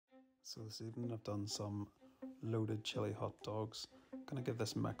So this evening I've done some loaded chili hot dogs. I'm going to give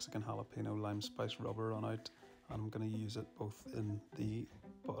this Mexican jalapeno lime spice rubber on out, and I'm going to use it both in the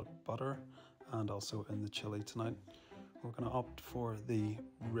butter and also in the chili tonight. We're going to opt for the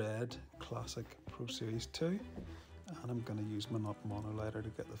red classic Pro Series 2, and I'm going to use my monolighter to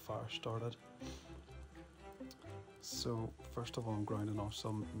get the fire started. So first of all, I'm browning off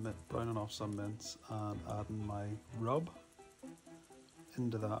some mince and adding my rub.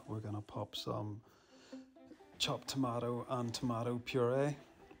 Into that we're going to pop some chopped tomato and tomato puree,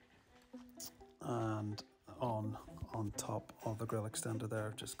 and on top of the grill extender there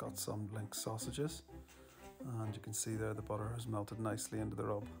I've just got some link sausages, and you can see there the butter has melted nicely into the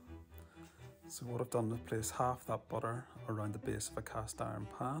rub. So what I've done is place half that butter around the base of a cast iron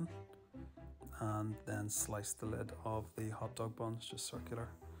pan, and then slice the lid of the hot dog buns just circular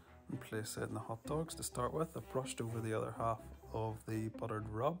and place it in the hot dogs. To start with, I've brushed over the other half of the buttered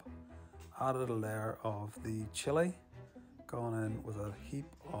rub, added a layer of the chili, gone in with a heap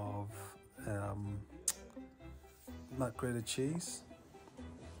of that grated cheese,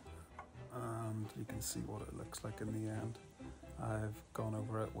 and you can see what it looks like in the end. I've gone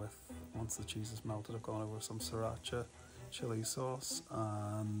over it with, once the cheese is melted, I've gone over some sriracha chili sauce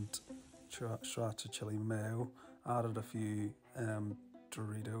and sriracha chili mayo, added a few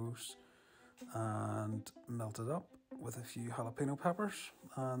Doritos and melted up with a few jalapeno peppers,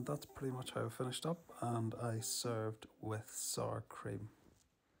 and that's pretty much how I finished up, and I served with sour cream.